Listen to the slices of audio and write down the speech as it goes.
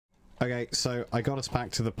Okay, so I got us back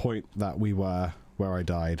to the point that we were where I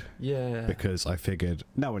died. Yeah. Because I figured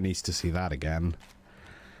no one needs to see that again.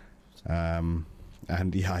 And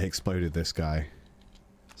yeah, I exploded this guy.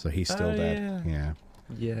 So he's still dead. Yeah.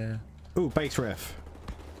 Yeah. Ooh, base riff.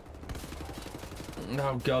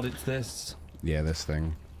 Oh god, it's this. Yeah, this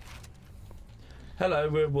thing. Hello,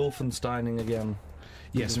 we're Wolfensteining again.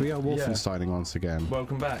 Yes, we are Wolfensteining once again.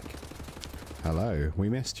 Welcome back. Hello, we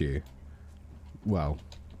missed you. Well,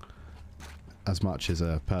 as much as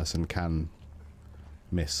a person can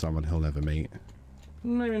miss someone he'll never meet.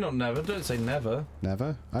 Maybe not never. Don't say never.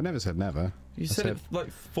 Never? I never said never. You said it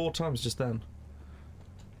like 4 times just then.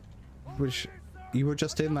 Which, you were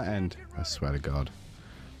just in that end. I swear to God.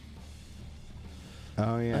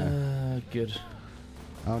 Oh yeah. Good.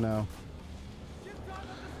 Oh no.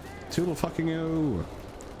 Toodle fucking you.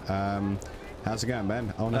 How's it going,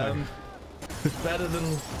 Ben? Oh no. Better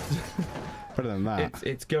than Better than that.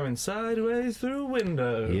 it's going sideways through a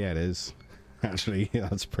window. Yeah, it is. Actually, yeah,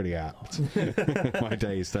 that's pretty apt. My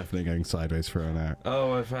day is definitely going sideways for an hour.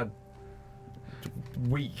 Oh, I've had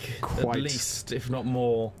week at least, if not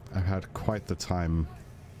more. I've had quite the time.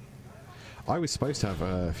 I was supposed to have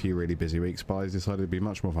a few really busy weeks, but I decided it'd be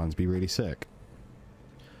much more fun to be really sick.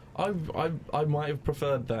 I might have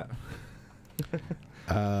preferred that.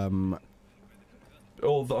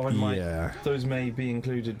 Or that I might. Yeah. Those may be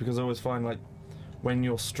included because I always find like when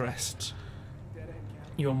you're stressed,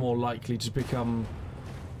 you're more likely to become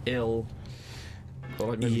ill. Or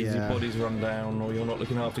like maybe because your body's run down, or you're not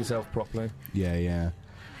looking after yourself properly. Yeah,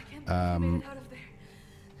 yeah.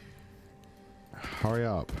 Hurry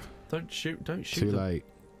up. Don't shoot! Don't shoot. Too late.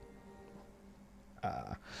 Do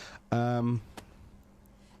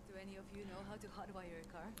any of you know how to hotwire a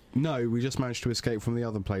car? No, we just managed to escape from the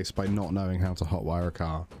other place by not knowing how to hotwire a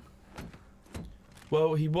car.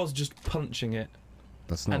 Well, he was just punching it.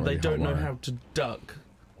 That's not and really they don't know hotwiring. how to duck.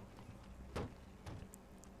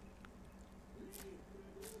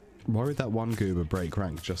 Why would that one goober break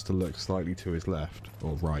rank just to look slightly to his left?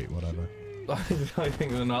 Or right, whatever. I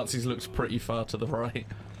think the Nazis looks pretty far to the right.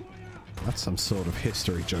 That's some sort of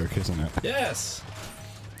history joke, isn't it? Yes!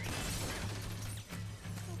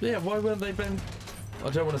 Yeah, why weren't they I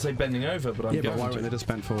don't want to say bending over, but I'm yeah, going but why to. weren't they just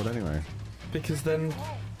bent forward anyway? Because then,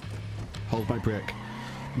 Hold my brick.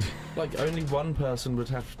 like, only one person would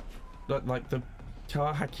have... Like the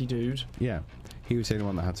car hacky dude. Yeah, he was the only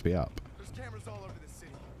one that had to be up.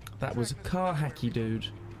 That was a car hacky dude.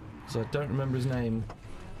 So I don't remember his name.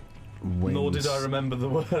 Nor did I remember the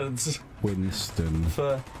words. Winston.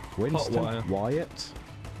 For Winston? hotwire. Wyatt?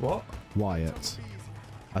 What? Wyatt.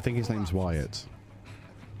 I think his name's Wyatt.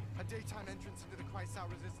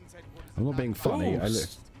 I'm not being funny. Ooh,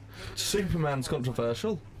 Superman's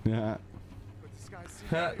controversial. Yeah,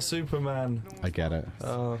 Superman. I get it.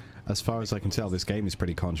 As far as I can tell, this game is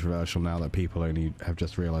pretty controversial now that people only have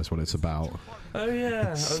just realised what it's about. Oh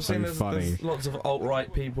yeah, I've so seen funny. there's lots of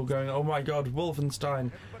alt-right people going, oh my god,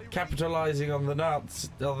 Wolfenstein, capitalising on the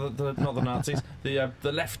Nazis, not the Nazis, the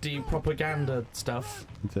lefty propaganda stuff.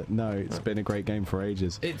 No, it's been a great game for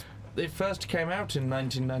ages. It first came out in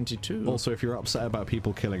 1992. Also, if you're upset about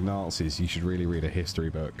people killing Nazis, you should really read a history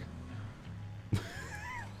book.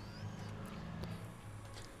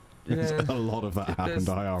 Yeah. A lot of that happened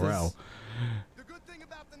IRL. The good thing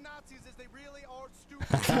about the Nazis is they really are stupid.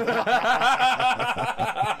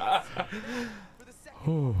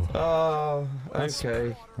 Oh,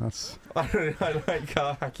 okay. That's I like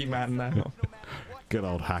Car Hacky Man now. good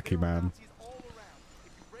old hacky man.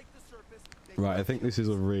 Right, I think this is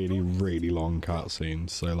a really, really long cutscene,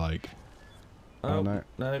 so like... Oh no.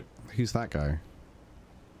 No. Who's that guy?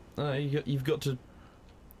 You've got to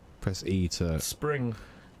Press E to spring.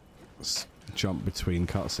 jump between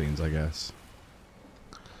cutscenes, I guess.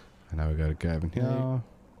 And now we go to Gavin. Yeah.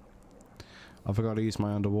 I forgot to use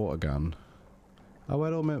my underwater gun. Oh,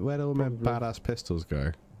 where'd all my badass pistols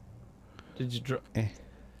go? Did you drop?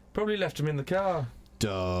 Probably left him in the car.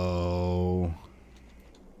 Doh.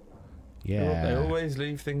 Yeah. They always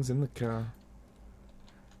leave things in the car.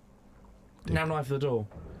 Now knife the door.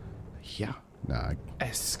 Yeah. Nah.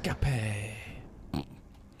 Escape.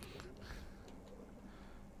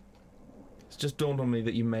 It's just dawned on me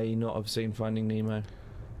that you may not have seen Finding Nemo.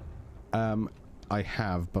 I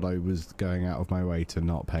have, but I was going out of my way to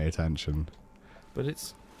not pay attention. But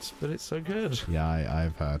it's so good. Yeah,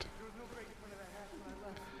 I've heard.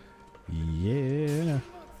 Yeah.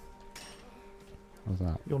 What's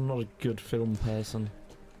that? You're not a good film person.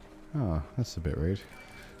 Oh, that's a bit rude.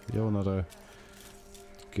 You're not a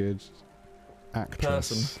good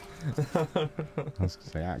actress. Person. I was going to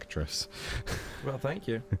say actress. Well, thank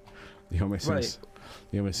you. You're missing. Right.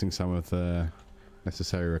 You're missing some of the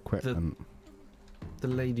necessary equipment. The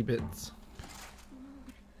lady bits.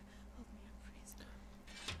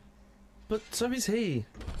 But so is he.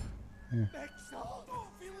 Yeah. Max, oh,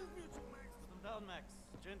 feeling mutual, Max. Put them down, Max.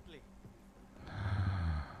 Gently.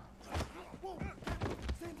 Whoa,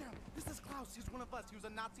 stand down. This is Klaus. He's one of us. He was a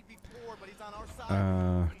Nazi before, but he's on our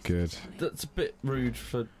side. Good. That's a bit rude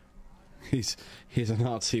for. He's a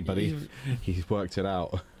Nazi, but he's worked it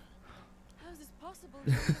out. How is this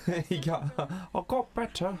possible? He got. I got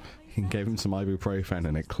better. He gave him some ibuprofen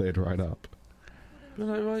and it cleared right up.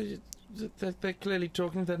 But they're clearly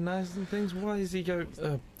talking their knives and things. Why is he go?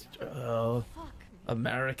 Fuck.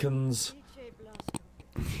 Americans. DJ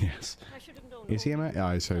Blaster. Yes. I should have known. Is he American?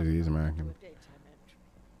 Oh, so he's American.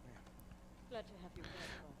 Glad to have you back.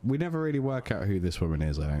 We never really work out who this woman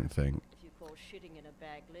is, I don't think. If you call shitting in a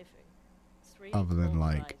bag living, it's really Other than,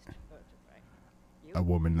 like, vertebrae. A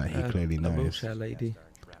woman that he clearly A knows. wheelchair lady.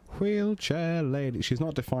 Wheelchair lady. She's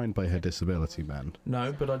not defined by her disability, man.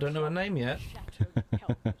 No, but I don't know her name yet.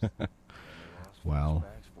 Well.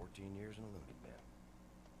 14 years in a loony bin.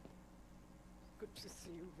 Good to see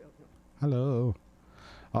you, William. Hello.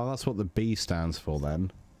 Oh, that's what the B stands for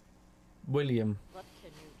then. William. What can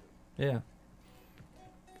you do? Yeah.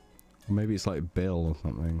 Or maybe it's like Bill or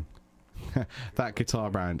something. That guitar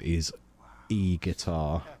brand is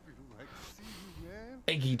E-Guitar. Happy to like see you, man.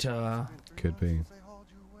 A guitar. Could be. Since they hauled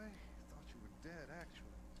you away, thought you were dead,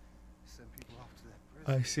 actually. Send people off to that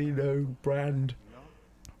prison. I see no brand.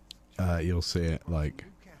 You know? You'll see it, like,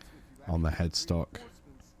 You cats, if you on the actually headstock. reinforcements.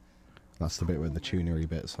 That's the bit where the tunery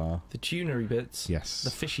bits are. The tunery bits. Yes. The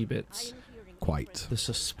fishy bits. Quite. The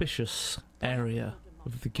suspicious area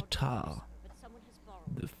of the guitar.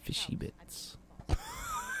 The fishy bits.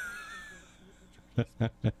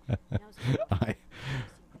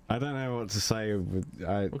 I don't know what to say.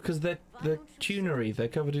 Because they're tunery. They're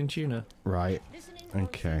covered in tuna. Right.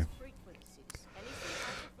 Okay.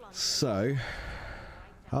 So,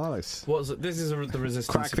 Alex, What's it? This is the resistance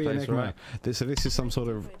crack the place, enigma. right? This is some sort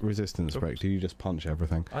of resistance break. Do you just punch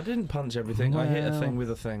everything? I didn't punch everything. I hit a Well. thing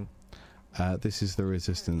with a thing. This is the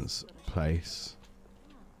resistance place.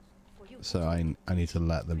 So I need to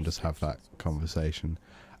let them just have that conversation.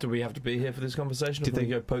 Do we have to be here for this conversation, or Did can we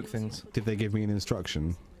they- go poke things? Did they give me an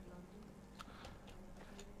instruction?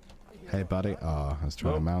 Hey, buddy. Ah, I was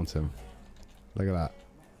trying to Oh. mount him. Look at that.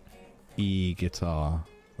 E guitar.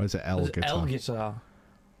 What is it? L There's guitar. L guitar.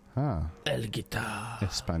 Ah, El guitar.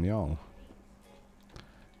 Espanol.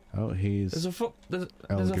 Oh, he's. There's a El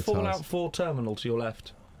there's a guitars. Fallout 4 terminal to your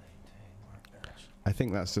left. I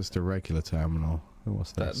think that's just a regular terminal. Oh,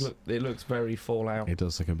 what's That this? it looks very Fallout. It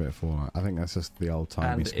does look a bit Fallout. I think that's just the old timey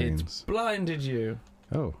And it screens. blinded you.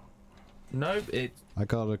 Oh, Nope, it I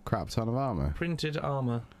got a crap ton of armor. printed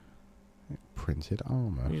armor. Printed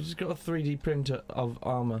armor. You just got a 3D printer of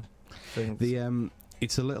armor things. The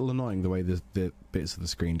it's a little annoying the way the bits of the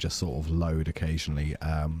screen just sort of load occasionally.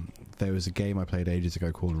 There was a game I played ages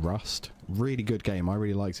ago called Rust. Really good game. I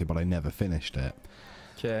really liked it, but I never finished it.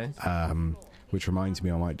 Okay. Which reminds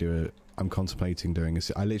me, I might do it. I'm contemplating doing a.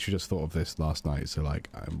 I literally just thought of this last night, so like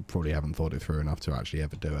I probably haven't thought it through enough to actually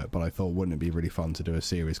ever do it. But I thought, wouldn't it be really fun to do a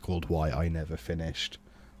series called "Why I Never Finished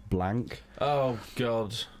Blank"? Oh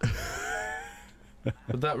God.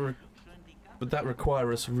 would that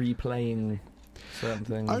require us replaying certain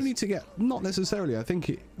things? Only to get, not necessarily. I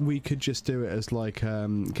think we could just do it as like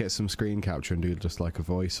get some screen capture and do just like a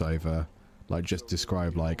voiceover, like just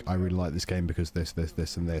describe like I really like this game because this,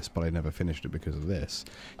 and this, but I never finished it because of this.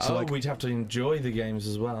 So like, we'd have to enjoy the games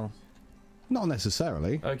as well. not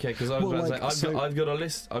necessarily. Okay, because I was Well, about to like, say, so- I've got a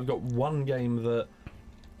list. I've got one game that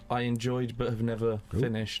I enjoyed but have never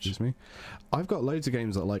finished. Excuse me. I've got loads of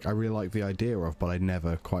games that like I really like the idea of, but I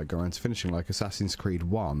never quite got around to finishing. Like Assassin's Creed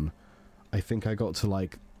 1, I think I got to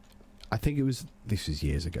like, I think it was, this was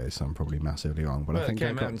years ago, so I'm probably massively wrong, but Well, I think it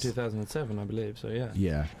came I got out in 2007, I believe. So yeah.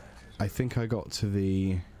 yeah, I think I got to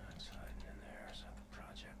the.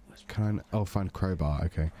 Can I? Oh, find crowbar.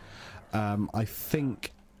 Okay. I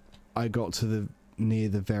think I got to the near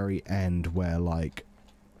the very end where like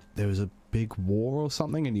there was a big war or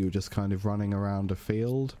something, and you were just kind of running around a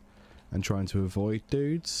field and trying to avoid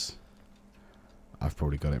dudes. I've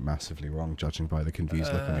probably got it massively wrong, judging by the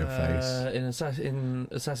confused look on your face. In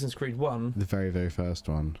Assassin's Creed 1, The very, very first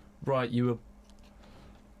one. right, you were.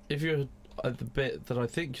 If you're at the bit that I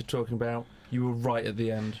think you're talking about, you were right at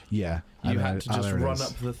the end. Yeah. You had to just there it run is.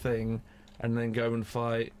 up the thing and then go and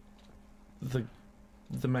fight the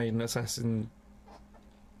main assassin.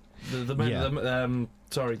 The main, Yeah.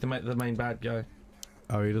 the main bad guy.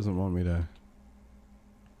 Oh, he doesn't want me to. Max,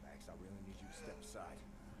 I really need you to step aside.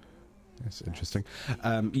 That's interesting.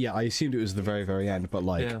 Yeah, I assumed it was the very, very end, but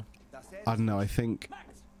like, Yeah. I don't know, I think...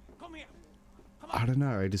 I don't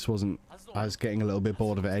know, I just wasn't... I was getting a little bit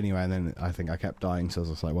bored of it anyway, and then I think I kept dying, so I was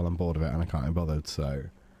just like, well, I'm bored of it, and I can't be bothered, so...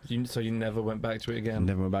 So you never went back to it I again?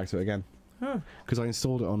 never went back to it again. Huh. Because I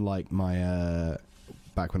installed it on, like, my,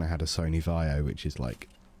 back when I had a Sony Vaio, which is, like,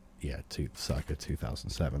 yeah, circa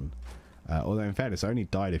 2007. Although, in fairness, it only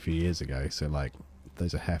died a few years ago, so, like,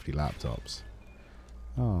 those are hefty laptops.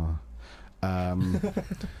 Oh.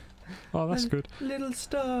 Oh, that's good. Little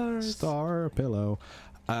stars. Star pillow.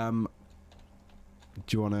 Do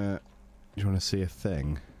you wanna see a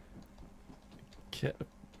thing?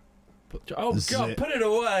 Oh Zip. God! Put it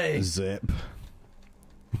away. Zip.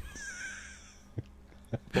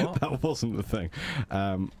 What? That wasn't the thing.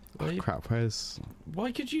 Oh, Why you- crap, where's...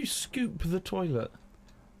 Why could you scoop the toilet?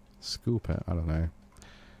 Scoop it? I don't know.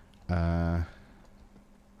 Oh,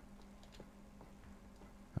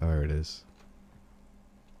 there it is.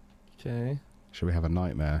 Okay. Should we have a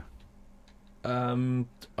nightmare? I'm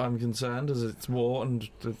concerned as it's war and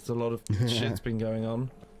there's a lot of shit's been going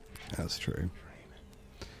on. That's true.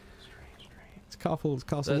 It's Castle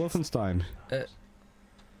That's- Wolfenstein.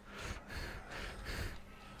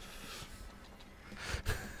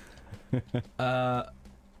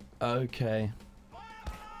 Okay.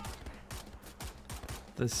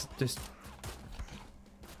 This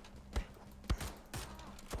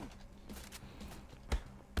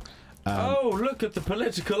oh, look at the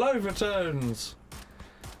political overtones.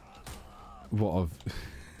 What of...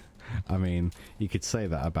 I mean, you could say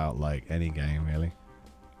that about, like, any game, really.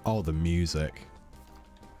 Oh, the music.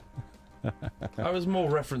 I was more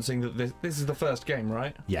referencing that this is the first game,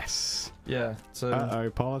 right? Yes. Yeah. So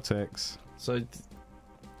Uh-oh, politics. so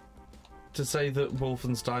to say that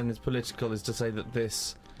Wolfenstein is political is to say that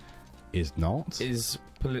this Is not? is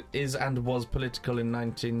and was political in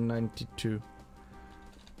 1992.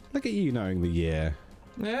 Look at you knowing the year.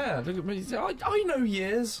 Yeah, look at me. I know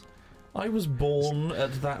years. I was born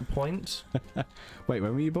at that point. Wait,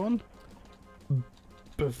 when were you born?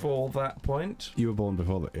 Before that point. You were born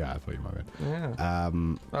before that. Yeah, I thought you might have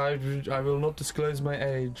been. Yeah. I will not disclose my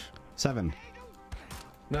age. 7.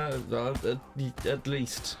 No, at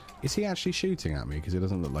least. Is he actually shooting at me? Because it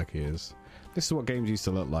doesn't look like he is. This is what games used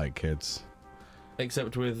to look like, kids.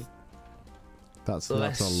 Except with That's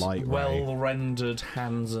less a light ray. well-rendered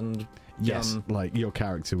hands and gun. Yes, like your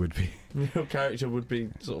character would be. Your character would be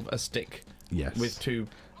sort of a stick Yes. with two.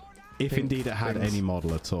 if pink indeed it had things. any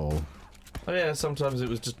model at all. Oh yeah, sometimes it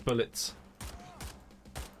was just bullets.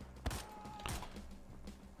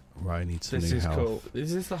 Right, I need some This new is health. cool.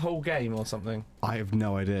 Is this the whole game or something? I have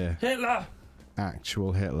no idea. Hitler!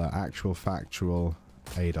 Actual Hitler, actual factual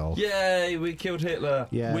Adolf. Yay, we killed Hitler.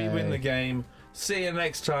 Yay. We win the game. See you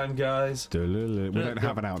next time, guys. We don't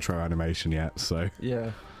have an outro animation yet, so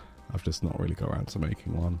Yeah. I've just not really got around to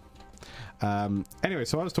making one. Anyway,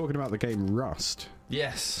 so I was talking about the game Rust.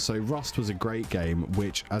 Yes. So Rust was a great game,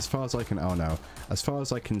 which, as far as I can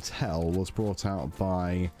tell, was brought out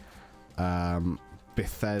by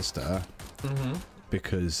Bethesda Mm-hmm.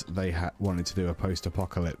 because they wanted to do a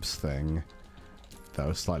post-apocalypse thing that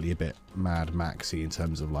was slightly a bit Mad Maxy in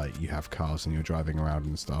terms of like you have cars and you're driving around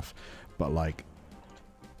and stuff, but like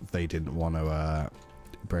they didn't want to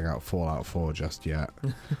bring out Fallout 4 just yet.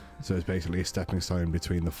 So it's basically a stepping stone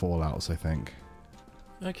between the Fallouts, I think.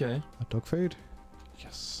 Okay. Dog food?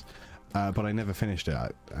 Yes. But I never finished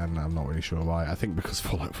it, and I'm not really sure why. I think because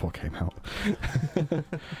Fallout 4 came out.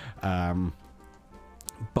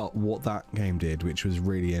 But what that game did, which was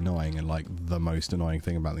really annoying, and like the most annoying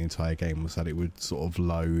thing about the entire game, was that it would sort of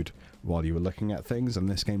load while you were looking at things, and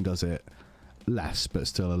this game does it less, but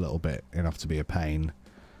still a little bit, enough to be a pain.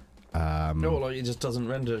 No, like it just doesn't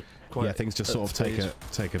render quite. Yeah, things just at sort of speed.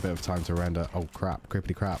 take a bit of time to render. Oh crap,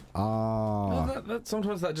 crippity crap. Well,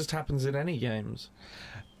 sometimes that just happens in any games.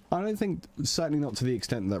 I don't think, certainly not to the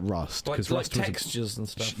extent that Rust, Like Rust was textures and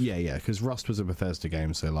stuff. Yeah, because Rust was a Bethesda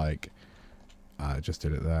game, so like, I just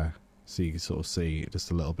did it there, so you can sort of see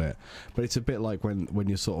just a little bit. But it's a bit like when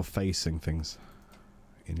you're sort of facing things.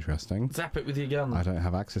 Interesting. Zap it with your gun. I don't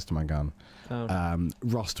have access to my gun. Oh.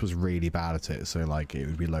 Rust was really bad at it, so like it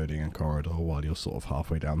would be loading a corridor while you're sort of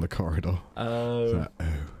halfway down the corridor. Oh. So,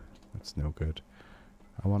 that's no good.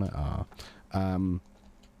 I want to.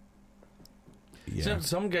 Yeah.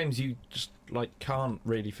 Some games you just like can't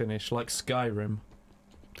really finish, like Skyrim,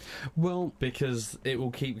 Well, because it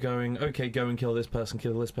will keep going. Okay, go and kill this person.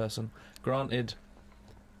 Kill this person. Granted,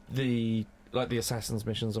 the assassin's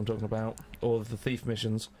missions I'm talking about, or the thief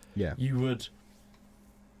missions, yeah. you would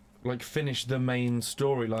like finish the main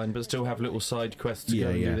storyline, but still have little side quests to go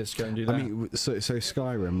and do this, go and do that. I mean, so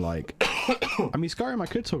Skyrim, like, I mean, Skyrim I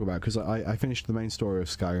could talk about because I finished the main story of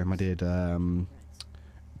Skyrim. I did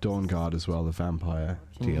Dawnguard as well, the vampire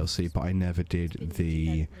DLC, but I never did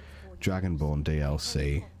the Dragonborn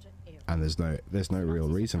DLC, and there's no real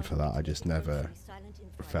reason for that. I just never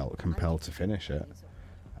felt compelled to finish it.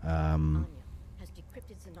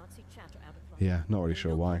 Yeah, not really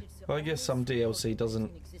sure why. Well, I guess some DLC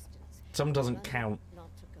doesn't count.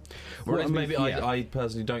 Whereas Well, I mean, maybe I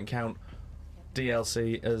personally don't count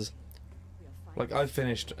DLC as, like, I've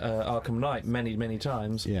finished Arkham Knight many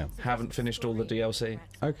times. Yeah. Haven't finished all the DLC.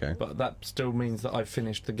 Okay. But that still means that I've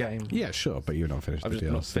finished the game. Yeah, sure, but you've not finished I've the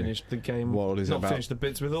just DLC. not finished the game. What is it not about? finished the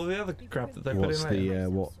bits with all the other crap that they put What's in later.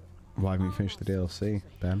 why haven't you finished the DLC,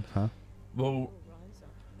 Ben? Huh? Well,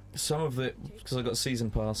 some of it, because I got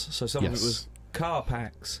Season Pass, so some of it was car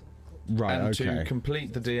packs. Right, and okay. to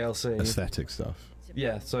complete the DLC. Aesthetic stuff.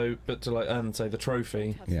 Yeah, so, but to like earn, say, the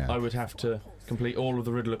trophy, Yeah. I would have to complete all of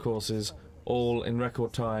the Riddler courses, all in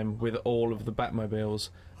record time, with all of the Batmobiles,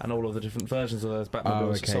 and all of the different versions of those Batmobiles. Oh,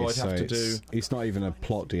 okay, so I'd have to do... It's not even a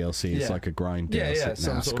plot DLC, it's Yeah. like a grind Yeah, DLC. yeah, Nah,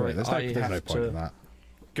 some that's sort of great. like, There's no I point have in that.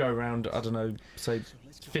 go around, I don't know, say,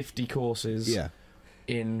 50 courses Yeah.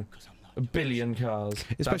 in a billion cars.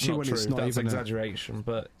 Especially when That's it's true. not That's even exaggeration,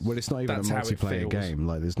 but Well, it's not even a that's how it multiplayer feels. game.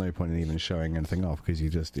 Like, there's no point in even showing anything off because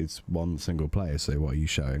it's one single player. So, what are you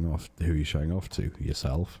showing off? Who are you showing off to?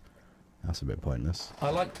 Yourself? That's a bit pointless. I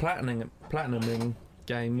like platinuming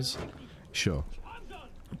games, Sure.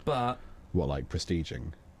 but What, like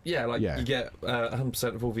prestiging? yeah, like Yeah. you get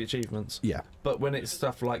 100% of all the achievements. Yeah. But when it's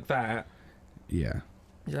stuff like that, Yeah.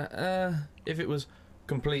 if it was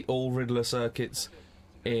complete all Riddler circuits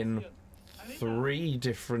in 3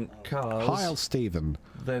 different cars, Heil Stephen.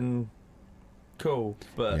 then cool.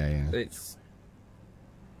 But Yeah. it's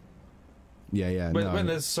Yeah. when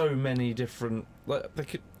there's so many different, like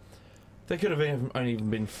there could have only even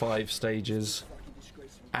been 5 stages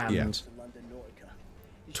and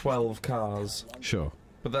 12 cars, Sure.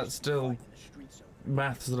 but that's still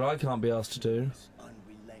maths that I can't be asked to do.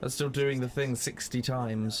 That's still doing the thing 60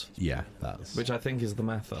 times, Yeah, that's which I think is the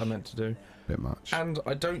math that I meant to do. a bit much. And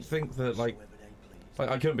I don't think that, like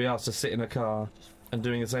I couldn't be asked to sit in a car and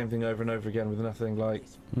doing the same thing over and over again with nothing, like...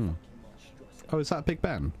 Oh, is that Big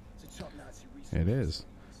Ben? It is.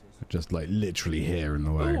 Just, like, literally here in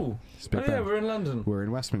the way. Ooh! It's Big Oh Ben. yeah, we're in London. We're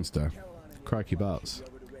in Westminster. Crikey butts.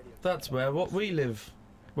 That's where we live.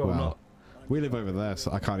 Well, Wow. not... We live over there,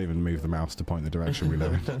 so I can't even move the mouse to point the direction we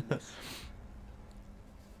live in.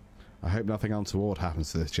 I hope nothing untoward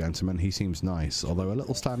happens to this gentleman. He seems nice, although a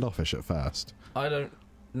little standoffish at first. I don't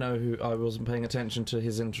know who... I wasn't paying attention to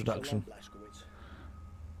his introduction.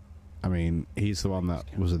 I mean, he's the one that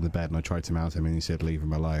was in the bed and I tried to mount him and he said leave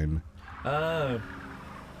him alone. Oh.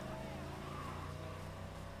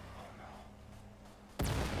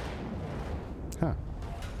 Huh.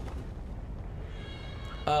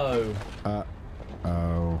 Oh.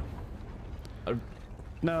 Oh. Uh,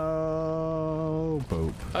 No!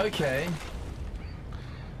 Boop. Okay.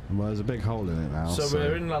 Well, there's a big hole in it now. So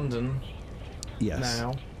we're in London Yes.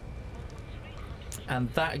 now. And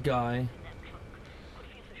that guy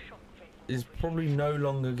is probably no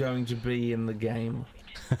longer going to be in the game.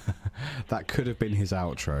 That could have been his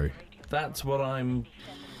outro. That's what I'm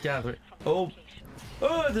gathering. Oh!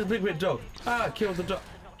 Oh, there's a big red dog. Ah, kill the dog.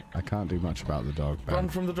 I can't do much about the dog, Ben. Run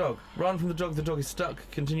from the dog. Run from the dog. The dog is stuck.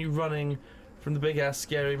 Continue running from the big ass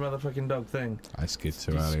scary motherfucking dog thing. I skid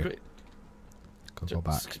too early. Go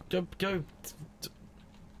back. Go. I'm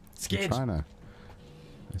Skid. trying to.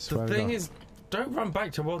 I The swear to thing God. is, don't run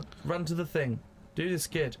back to run to the thing. Do the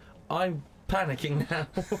skid. I'm panicking now.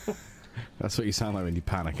 That's what you sound like when you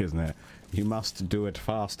panic, isn't it? You must do it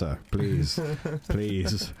faster, please.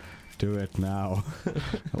 Please. Do it now.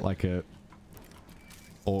 Like a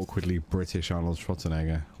awkwardly British Arnold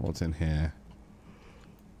Schwarzenegger. What's in here?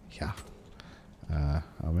 Yeah.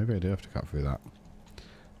 Oh, maybe I do have to cut through that.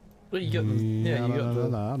 Well, you got the, yeah, you got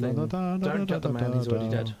the thing. Don't cut the man, he's already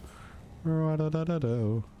dead.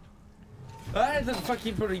 Ah, the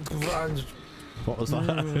fucking bloody grunge. What was that?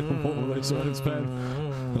 What were those words,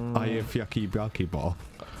 Ben? I have yucky yucky ball.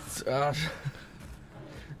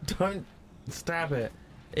 Don't stab it.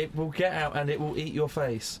 It will get out and it will eat your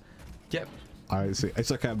face. Yep. I see.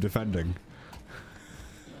 It's okay, I'm defending.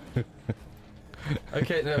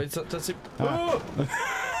 Okay, no, does it... Oh!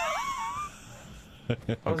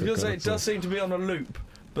 I was going to say, it does seem to be on a loop,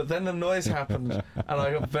 but then the noise happened, and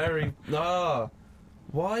I got very...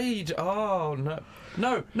 Why? Oh,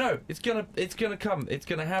 no. No, it's gonna come. It's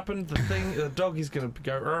gonna happen. The dog is gonna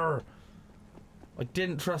go... Arr. I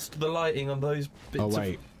didn't trust the lighting on those bits. Oh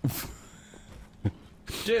wait.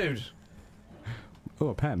 Dude, Oh,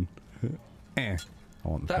 a pen. I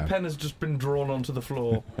want the that pen has just been drawn onto the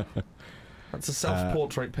floor. That's a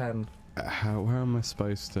self-portrait pen. Where am I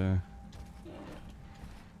supposed to?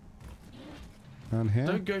 Around here?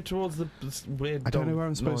 Don't go towards this weird. I don't know dog where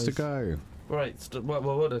I'm supposed to noise. go. Right,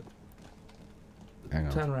 what? Hang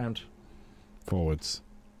on. Turn around. Forwards.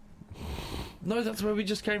 No, that's where we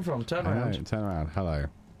just came from. Turn I know, around. turn around. Hello.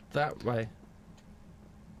 That way.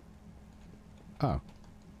 Oh.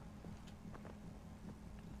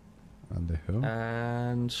 And the hill.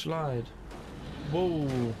 And slide. Whoa.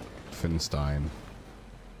 Wolfenstein.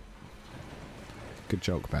 Good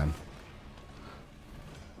joke, Ben.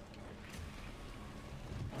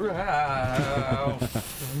 Wow.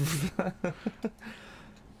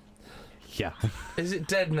 Yeah. Is it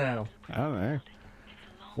dead now? I don't know.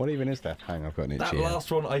 What even is that? Hang on, I've got an itchy That ear. last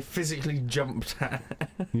one I physically jumped at.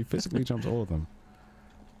 You physically jumped all of them.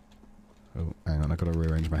 Oh, hang on, I've got to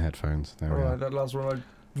rearrange my headphones. There we Alright, go. that last one I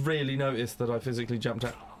really noticed that I physically jumped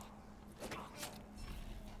at.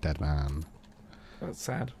 Dead man. That's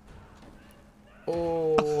sad.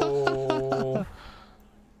 Oh.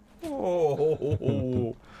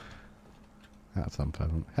 Oh. That's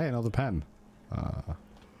unpleasant. Hey, another pen.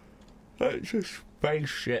 It's a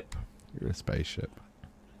spaceship. You're a spaceship.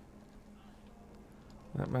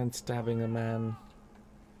 That man stabbing a man.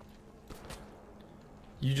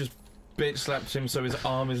 You just bitch slapped him so his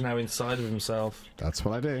arm is now inside of himself. That's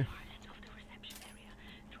what I do.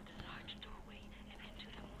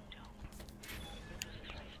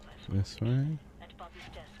 This way. And Bobby's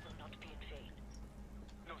death will not be in vain.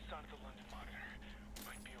 No sign of the London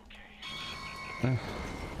monitor.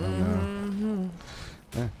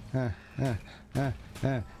 Oh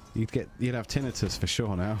no. You'd have tinnitus for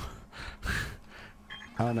sure now.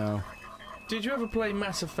 Oh no. Did you ever play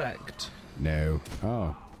Mass Effect? No.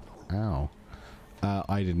 Oh. Ow.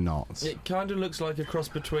 I did not. It kind of looks like a cross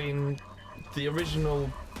between the original,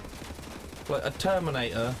 like a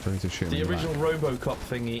Terminator, Trying to shoot me the in the original back. RoboCop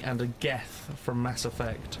thingy, and a Geth from Mass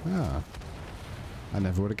Effect. Ah. I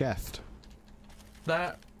never would have guessed.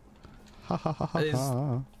 That Ha ha ha ha Is-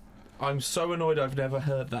 ha. I'm so annoyed I've never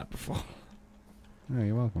heard that before. Oh,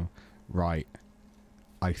 you're welcome. Right.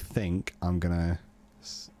 I think I'm gonna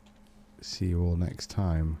see you all next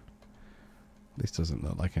time. This doesn't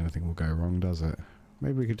look like anything will go wrong, does it?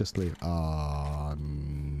 Maybe we could just leave. Ah,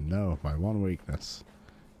 no, my one weakness.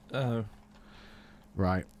 Oh.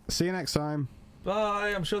 Right. See you next time.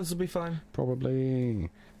 Bye, I'm sure this will be fine. Probably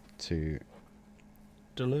to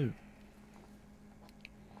Delu.